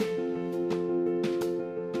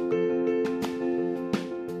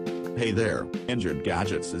Hey there, Injured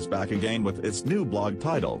Gadgets is back again with its new blog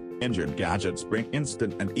title, Injured Gadgets Bring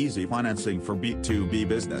Instant and Easy Financing for B2B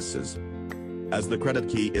Businesses. As the Credit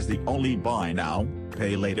Key is the only buy now,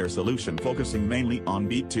 pay later solution focusing mainly on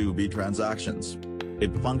B2B transactions.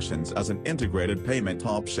 It functions as an integrated payment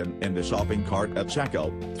option in the shopping cart at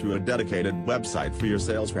checkout, through a dedicated website for your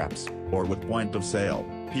sales reps, or with point-of-sale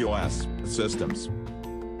 (POS) systems.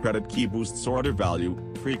 Credit Key boosts order value,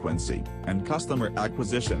 frequency, and customer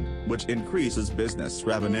acquisition, which increases business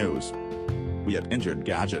revenues. We at Injured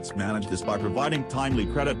Gadgets manage this by providing timely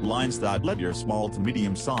credit lines that let your small to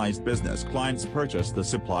medium-sized business clients purchase the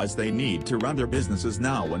supplies they need to run their businesses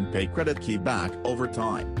now and pay Credit Key back over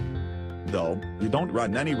time. Though, you don't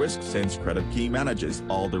run any risk since Credit Key manages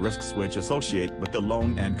all the risks which associate with the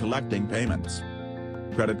loan and collecting payments.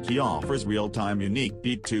 Credit Key offers real-time unique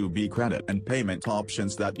B2B credit and payment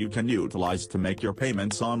options that you can utilize to make your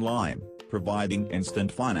payments online, providing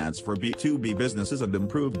instant finance for B2B businesses and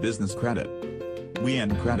improved business credit. We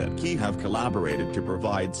and Credit Key have collaborated to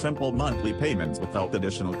provide simple monthly payments without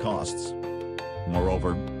additional costs.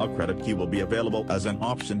 Moreover, a Credit Key will be available as an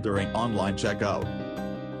option during online checkout.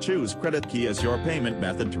 Choose Credit Key as your payment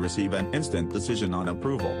method to receive an instant decision on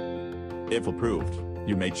approval. If approved,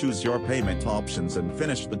 you may choose your payment options and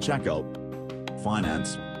finish the checkout.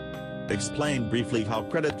 Finance. Explain briefly how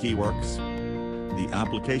Credit Key works. The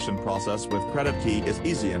application process with Credit Key is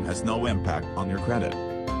easy and has no impact on your credit.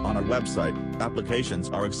 On our website, applications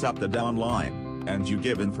are accepted online, and you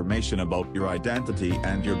give information about your identity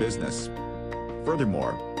and your business.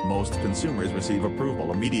 Furthermore, most consumers receive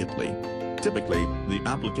approval immediately. Typically, the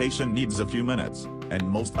application needs a few minutes, and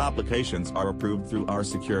most applications are approved through our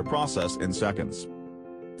secure process in seconds.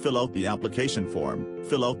 Fill out the application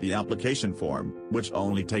form, which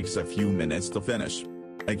only takes a few minutes to finish.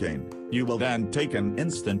 Again, you will then take an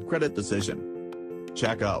instant credit decision.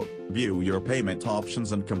 Check out, view your payment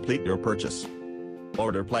options and complete your purchase.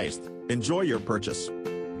 Order placed, enjoy your purchase.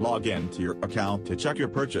 Log in to your account to check your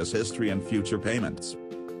purchase history and future payments.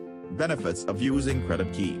 Benefits of using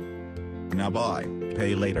Credit Key. Now buy,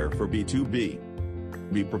 pay later for B2B.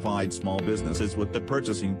 We provide small businesses with the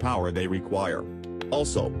purchasing power they require.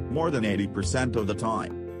 Also, more than 80% of the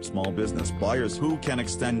time, small business buyers who can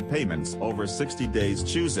extend payments over 60 days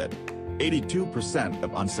choose it. 82%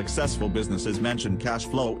 of unsuccessful businesses mention cash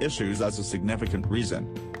flow issues as a significant reason.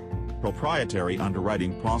 Proprietary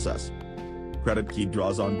underwriting process. Credit Key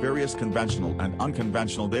draws on various conventional and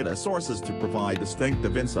unconventional data sources to provide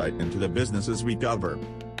distinctive insight into the businesses we cover.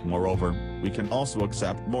 Moreover, we can also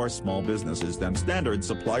accept more small businesses than standard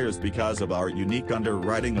suppliers because of our unique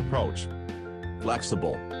underwriting approach.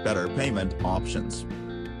 Flexible, better payment options.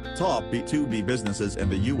 Top B2B businesses in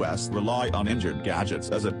the US rely on Injured Gadgets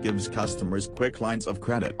as it gives customers quick lines of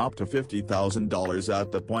credit up to $50,000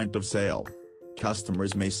 at the point of sale.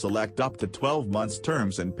 Customers may select up to 12 months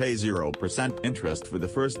terms and pay 0% interest for the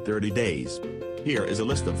first 30 days. Here is a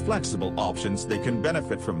list of flexible options they can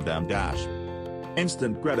benefit from them.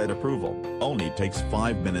 Instant credit approval, only takes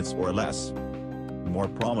 5 minutes or less. More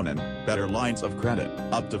prominent, better lines of credit,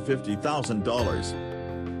 up to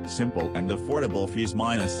 $50,000. Simple and affordable fees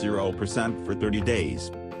minus 0% for 30 days.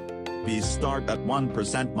 Fees start at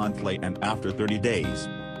 1% monthly and after 30 days.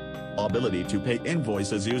 Ability to pay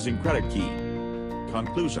invoices using Credit Key.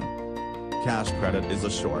 Conclusion. Cash credit is a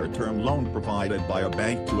short-term loan provided by a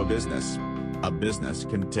bank to a business. A business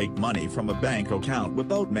can take money from a bank account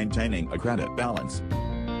without maintaining a credit balance.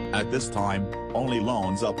 At this time, only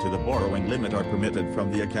loans up to the borrowing limit are permitted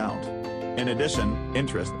from the account. In addition,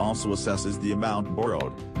 interest also assesses the amount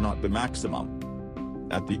borrowed, not the maximum.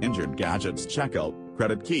 At the Injured Gadgets checkout,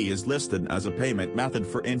 Credit Key is listed as a payment method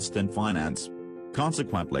for instant finance.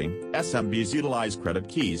 Consequently, SMBs utilize Credit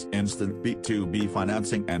Key's instant B2B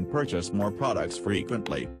financing and purchase more products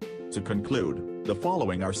frequently. To conclude, the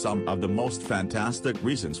following are some of the most fantastic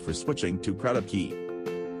reasons for switching to Credit Key.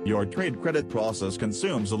 Your trade credit process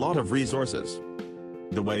consumes a lot of resources.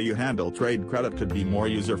 The way you handle trade credit could be more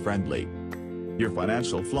user-friendly. Your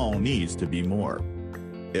financial flow needs to be more.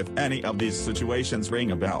 If any of these situations ring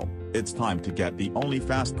a bell, it's time to get the only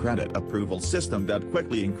fast credit approval system that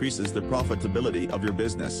quickly increases the profitability of your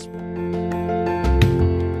business.